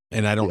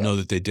 And I don't know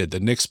that they did. The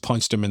Knicks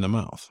punched him in the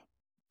mouth,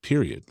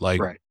 period. Like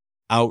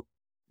out,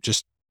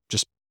 just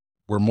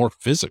were more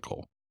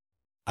physical.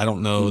 I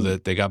don't know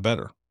that they got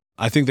better.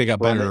 I think they got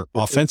better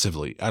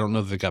offensively. I don't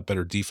know that they got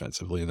better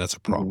defensively, and that's a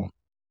problem.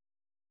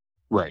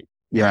 Right.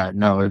 Yeah.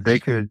 No, if they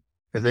could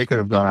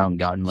have gone out and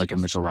gotten like a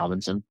Mitchell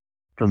Robinson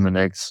from the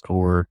Knicks,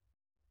 or,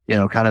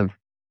 kind of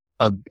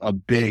a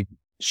big,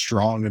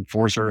 strong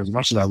enforcer, as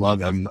much as I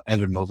love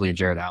Evan Mobley and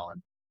Jared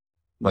Allen,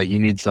 like you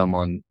need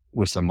someone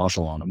with some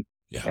muscle on them.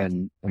 Yeah.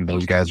 And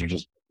those guys are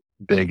just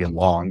big and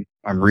long.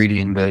 I'm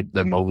reading that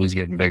Mobley's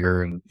getting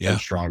bigger and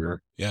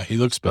stronger. Yeah. He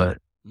looks better.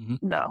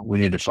 But no, we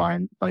need to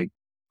find like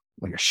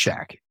a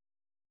Shaq.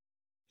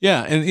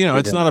 Yeah. And,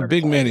 it's not a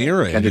big man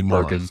era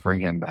anymore. Perkins, bring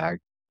him back.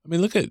 I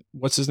mean, look at,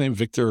 what's his name?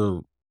 Victor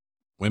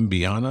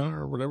Wembanyama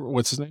or whatever.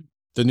 What's his name?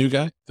 The new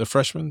guy, the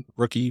freshman,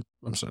 rookie.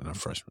 I'm sorry, not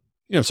freshman.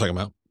 You know what I'm talking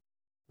about?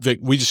 Vic,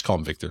 we just call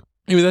him Victor.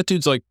 I mean, that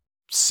dude's like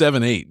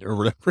 7'8" or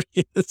whatever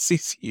he is.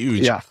 He's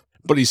huge. Yeah.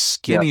 But he's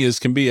skinny as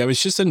can be. I mean,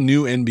 it's just a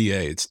new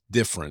NBA. It's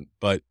different.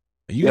 But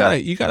you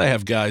gotta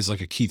have guys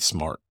like a Keith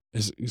Smart.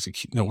 Is it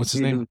Keith? No, what's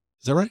his name?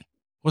 Is that right?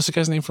 What's the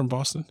guy's name from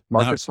Boston?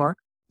 Marcus Smart.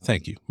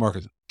 Thank you,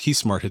 Marcus. Keith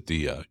Smart hit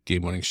the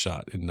game-winning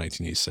shot in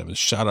 1987.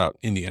 Shout out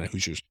Indiana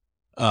Hoosiers.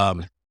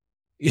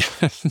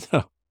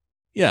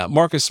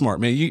 Marcus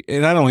Smart, man.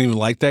 And I don't even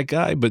like that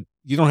guy, but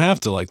you don't have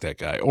to like that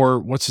guy. Or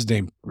what's his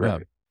name?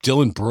 Right.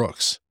 Dylan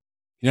Brooks.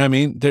 You know what I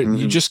mean?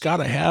 You just got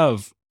to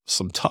have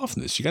some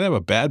toughness. You got to have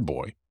a bad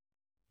boy.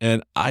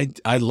 And I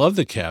love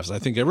the Cavs. I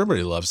think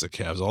everybody loves the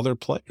Cavs, all their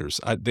players.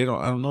 I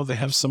don't know if they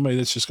have somebody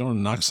that's just going to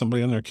knock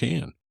somebody on their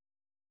can.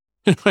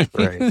 Right.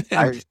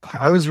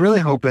 I was really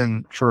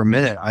hoping for a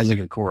minute Isaac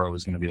Okoro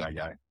was going to be that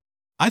guy.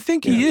 I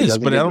think he is,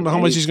 but I don't know how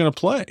much he's going to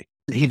play.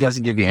 He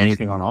doesn't give you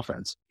anything on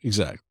offense.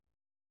 Exactly.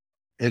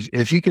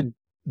 If he could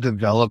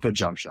develop a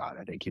jump shot,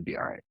 I think he'd be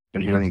all right.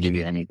 But he doesn't give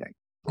you anything.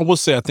 I will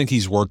say I think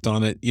he's worked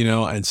on it,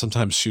 and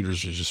sometimes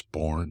shooters are just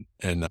born.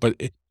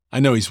 I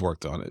know he's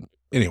worked on it.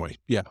 Anyway,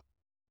 yeah.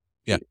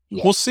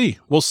 We'll see.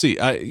 Can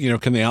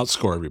they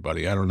outscore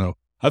everybody? I don't know.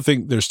 I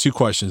think there's two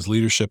questions: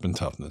 leadership and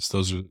toughness.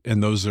 Those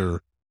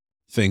are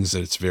things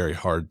that it's very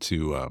hard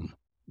to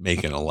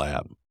make in a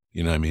lab.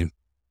 You know what I mean?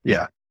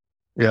 Yeah.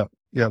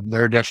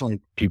 There are definitely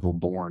people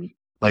born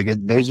like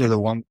it. Those are the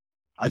one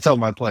I tell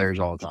my players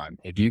all the time.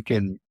 If you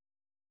can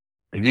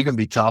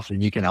be tough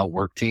and you can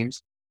outwork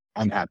teams,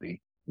 I'm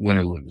happy. Win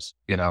or lose,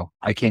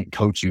 I can't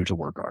coach you to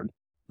work hard.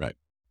 Right.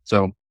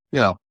 So,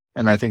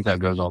 and I think that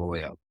goes all the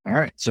way up. All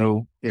right.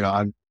 So,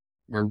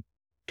 we're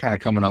kind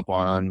of coming up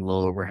on a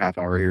little over a half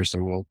hour here.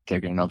 So we'll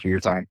take enough of your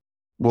time.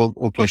 We'll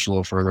push a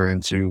little further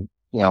into,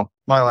 my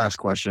last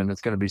question.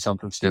 It's going to be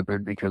something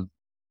stupid because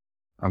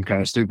I'm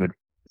kind of stupid.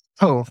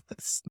 Oh,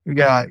 we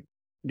got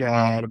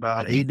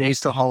about 8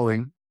 days to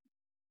Halloween.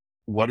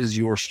 What is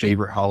your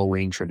favorite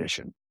Halloween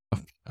tradition?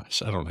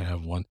 Gosh, I don't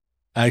have one.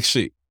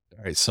 Actually,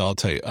 All right, so I'll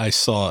tell you, I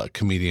saw a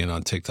comedian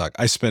on TikTok.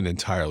 I spend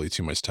entirely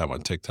too much time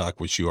on TikTok,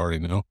 which you already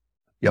know.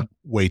 Yep.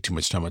 Way too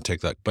much time on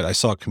TikTok. But I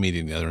saw a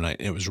comedian the other night,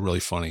 and it was really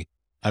funny.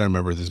 I don't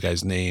remember this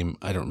guy's name.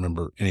 I don't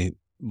remember any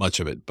much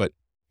of it, but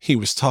he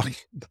was talking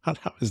about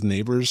how his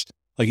neighbors,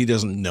 like he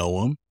doesn't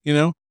know them, you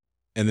know?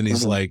 And then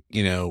he's Mhm. like,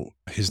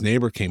 his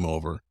neighbor came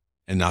over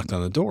and knocked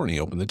on the door, and he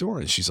opened the door,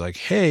 and she's like,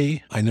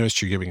 "Hey, I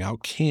noticed you're giving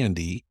out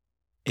candy,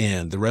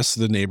 and the rest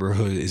of the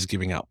neighborhood is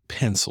giving out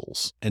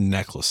pencils and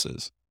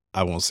necklaces."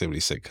 I won't say what he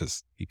said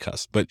because he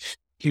cussed, but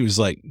he was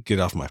like, "Get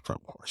off my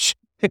front porch."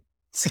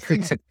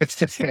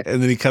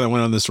 And then he kind of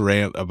went on this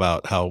rant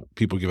about how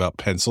people give out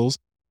pencils.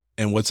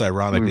 And what's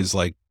ironic Mm. is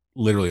like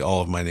literally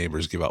all of my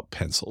neighbors give out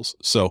pencils.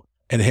 So,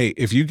 and hey,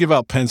 if you give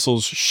out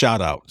pencils,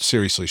 shout out.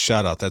 Seriously,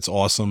 shout out. That's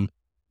awesome.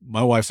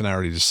 My wife and I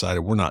already decided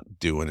we're not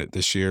doing it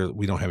this year.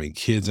 We don't have any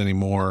kids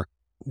anymore.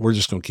 We're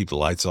just going to keep the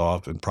lights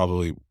off and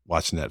probably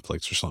watch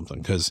Netflix or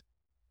something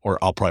or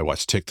I'll probably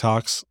watch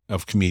TikToks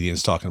of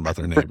comedians talking about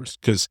their neighbors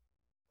because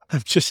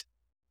I'm just,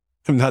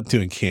 I'm not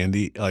doing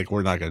candy. Like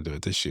we're not going to do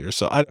it this year.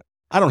 So I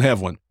don't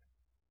have one.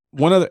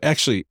 One other,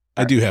 actually,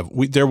 I All right. do have.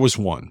 There was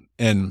one,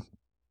 and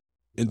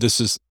this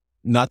is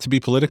not to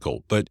be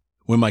political, but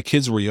when my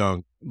kids were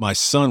young, my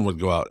son would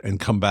go out and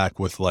come back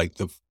with like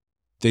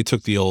they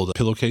took the old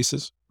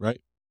pillowcases, right?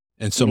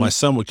 And so my Mhm.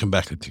 son would come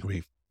back and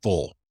be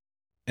full,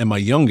 and my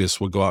youngest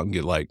would go out and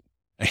get like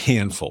a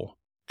handful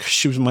because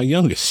she was my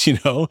youngest, and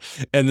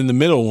then the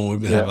middle one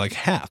would have Yeah. like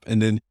half,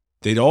 and then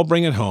they'd all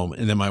bring it home,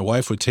 and then my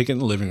wife would take it in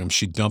the living room,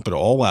 she'd dump it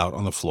all out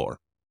on the floor,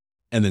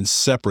 and then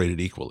separate it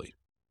equally.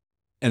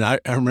 And I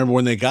remember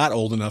when they got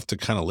old enough to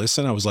kind of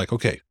listen, I was like,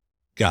 okay,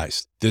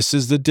 guys, this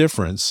is the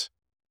difference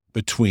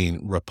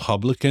between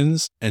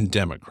Republicans and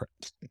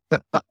Democrats.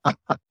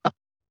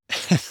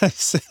 I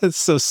said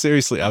so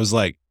seriously. I was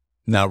like,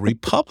 now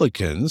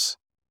Republicans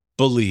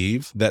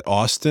believe that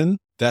Austin,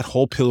 that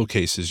whole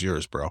pillowcase is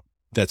yours, bro.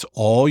 That's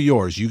all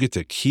yours. You get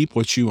to keep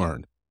what you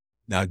earned.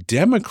 Now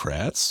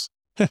Democrats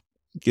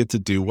get to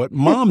do what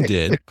mom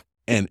did,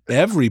 and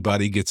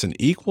everybody gets an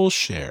equal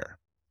share.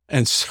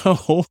 And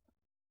so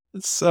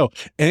So,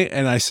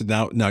 and I said,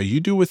 now you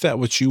do with that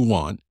what you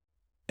want.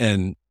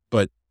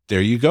 But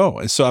there you go.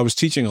 And so I was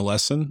teaching a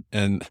lesson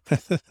and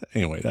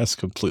anyway, that's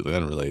completely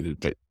unrelated,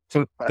 but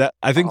So,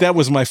 I think oh, that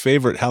was my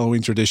favorite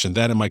Halloween tradition.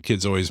 That and my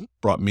kids always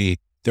brought me,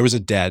 there was a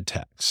dad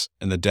tax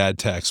and the dad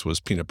tax was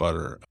peanut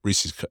butter,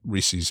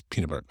 Reese's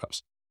peanut butter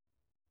cups.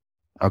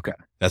 okay.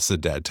 That's the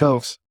dad So,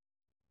 tax.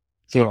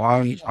 so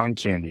on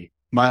candy,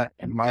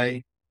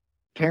 my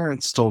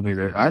parents told me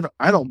that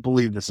I don't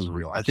believe this is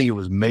real. I think it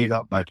was made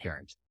up by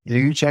parents. No,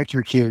 Did you check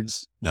your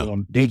kids'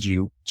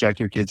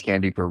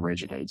 candy for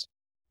originates?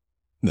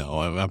 no,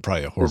 I'm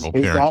probably a Is, horrible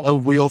is parent. that a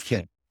real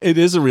thing? It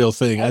is a real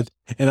thing.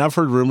 And I've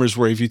heard rumors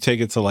where if you take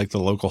it to like the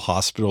local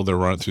hospital, they'll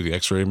run it through the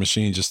x-ray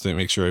machine just to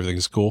make sure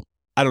everything's cool.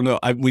 I don't know.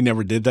 We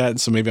never did that.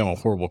 So maybe I'm a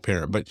horrible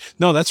parent, but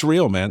no, that's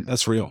real, man.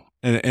 That's real.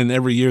 And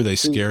every year they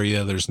See, scare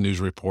you. There's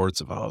news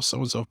reports of, oh,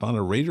 so-and-so found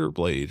a razor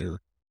blade or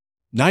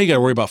now you got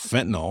to worry about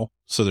fentanyl.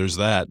 So there's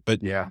that,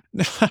 but yeah.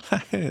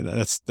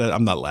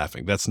 I'm not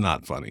laughing. That's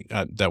not funny.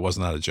 That was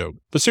not a joke,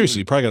 but seriously,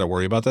 you probably got to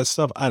worry about that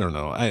stuff. I don't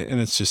know. And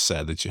it's just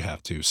sad that you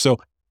have to. So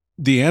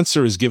the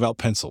answer is give out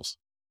pencils.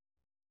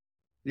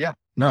 Yeah.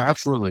 No,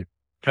 absolutely.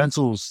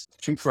 Pencils,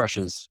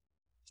 toothbrushes,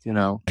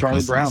 Charlie Brown,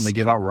 they Necklaces.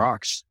 give out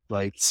rocks.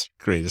 Like, It's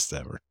greatest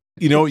ever.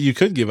 You know what you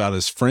could give out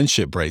as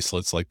friendship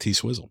bracelets like T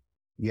Swizzle.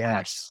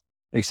 yes.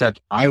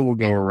 Except I will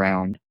go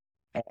around.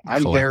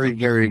 I'm Collect very, them.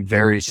 very,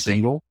 very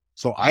single.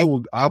 So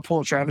I'll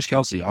pull Travis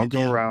Kelsey. I'll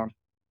go around,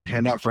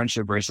 hand out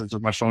friendship bracelets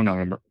with my phone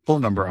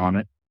number on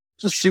it.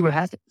 Just see what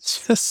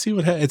happens. Just see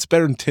what happens. It's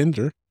better than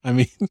Tinder. I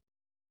mean,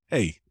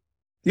 hey,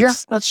 Yeah,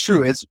 that's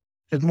true. It's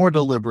more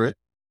deliberate.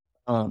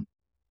 Um,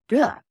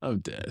 yeah. I'm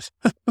dead.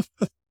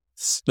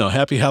 No,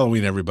 happy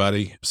Halloween,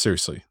 everybody.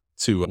 Seriously.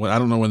 I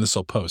don't know when this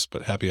will post,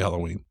 but happy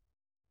Halloween.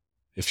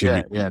 If you,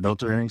 Yeah. Don't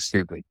do anything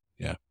stupid.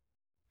 yeah,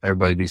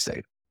 Everybody be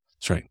safe.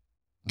 that's right.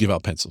 Give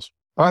out pencils.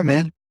 All right,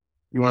 man.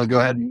 You want to go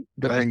ahead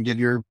and give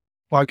your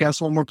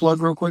podcast one more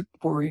plug real quick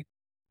before we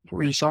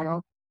sign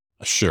off?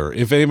 Sure.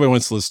 If anybody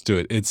wants to listen to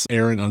it, it's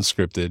Aaron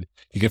Unscripted.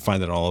 You can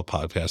find it on all the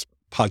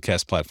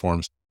podcast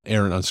platforms,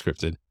 Aaron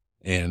Unscripted.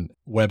 And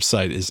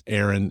website is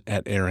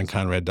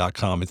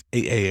aaron@aaronconrad.com. It's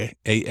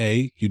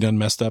AAAA. You done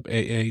messed up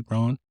AA,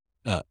 Ron?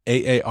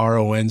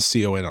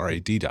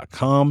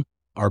 AARONCONRAD.com.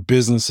 Our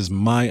business is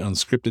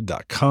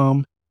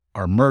myunscripted.com.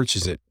 Our merch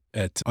is at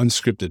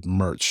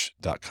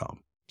unscriptedmerch.com.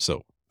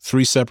 So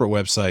 3 separate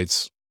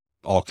websites,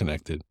 all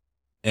connected.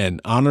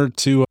 And honored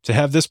to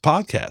have this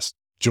podcast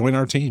join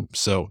our team.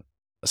 So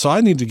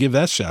I need to give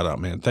that shout out,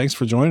 man. Thanks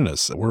for joining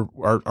us.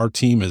 Our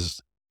team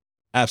is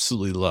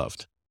absolutely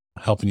loved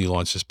helping you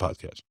launch this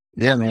podcast.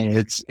 Yeah,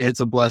 man. It's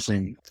a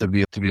blessing to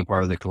be a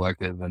part of the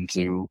collective and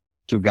to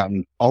have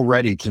gotten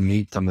already to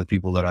meet some of the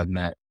people that I've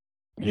met,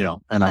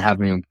 and I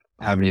haven't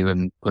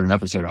even put an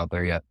episode out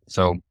there yet.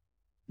 So,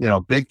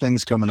 big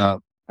things coming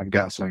up. I've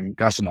got some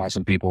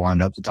awesome people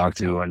lined up to talk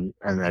to, and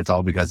it's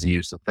all because of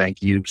you. So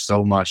thank you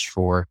so much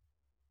for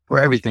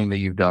everything that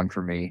you've done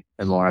for me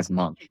in the last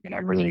month. And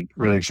I'm really,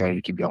 really excited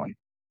to keep going.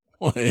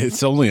 Well,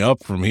 it's only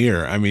up from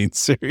here. I mean,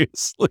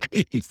 seriously.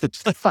 I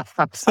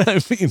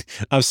mean,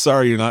 I'm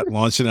sorry you're not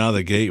launching out of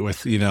the gate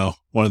with,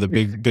 one of the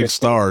big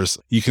stars.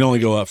 You can only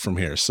go up from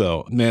here.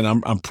 So, man,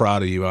 I'm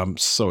proud of you. I'm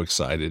so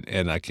excited,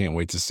 and I can't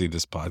wait to see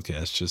this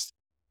podcast just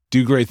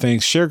do great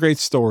things, share great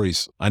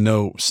stories. I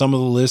know some of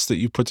the lists that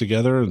you put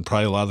together, and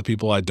probably a lot of the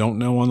people I don't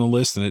know on the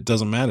list, and it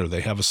doesn't matter.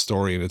 They have a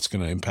story, and it's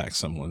going to impact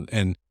someone.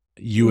 And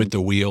you at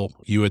the wheel,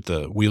 you at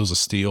the wheels of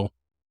steel,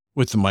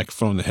 with the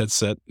microphone and the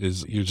headset,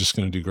 you're just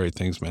going to do great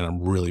things, man.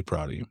 I'm really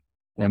proud of you.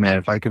 Yeah, man.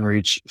 If I can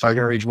reach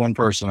one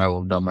person, I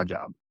will have done my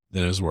job.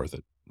 Then it's worth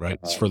it, right?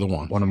 It's for the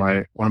one. One of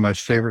my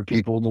favorite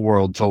people in the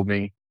world told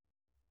me,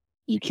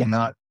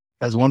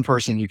 as one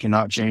person, you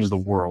cannot change the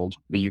world,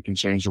 but you can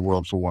change the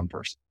world for one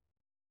person.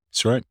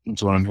 That's right.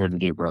 That's what I'm here to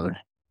do, brother.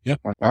 Yeah.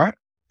 All right.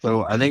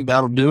 So I think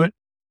that'll do it.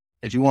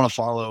 If you want to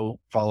follow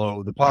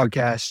the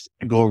podcast,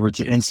 go over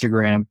to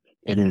Instagram.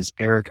 It is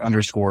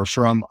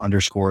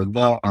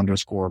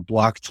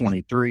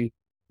Eric_from_the_block23.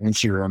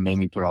 Instagram made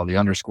me put all the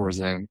underscores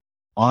in.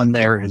 On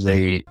there is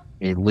a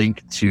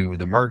link to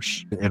the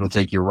merch. It'll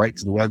take you right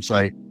to the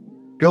website.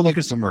 Go look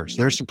at some merch.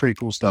 There's some pretty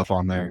cool stuff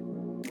on there.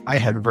 I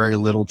had very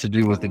little to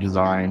do with the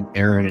design.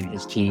 Aaron and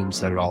his team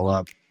set it all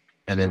up,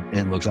 and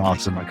it looks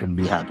awesome. I couldn't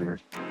be happier.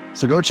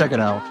 So go check it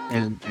out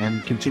and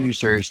continue to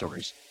share your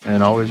stories.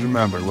 And always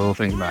remember, little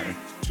things matter.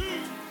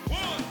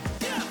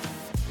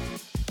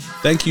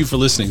 Thank you for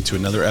listening to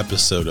another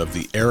episode of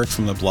the Eric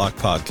from the Block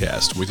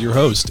podcast with your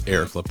host,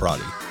 Eric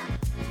Laprati.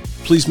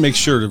 Please make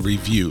sure to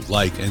review,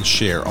 like, and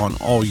share on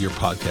all your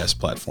podcast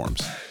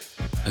platforms.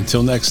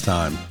 Until next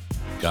time,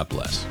 God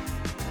bless.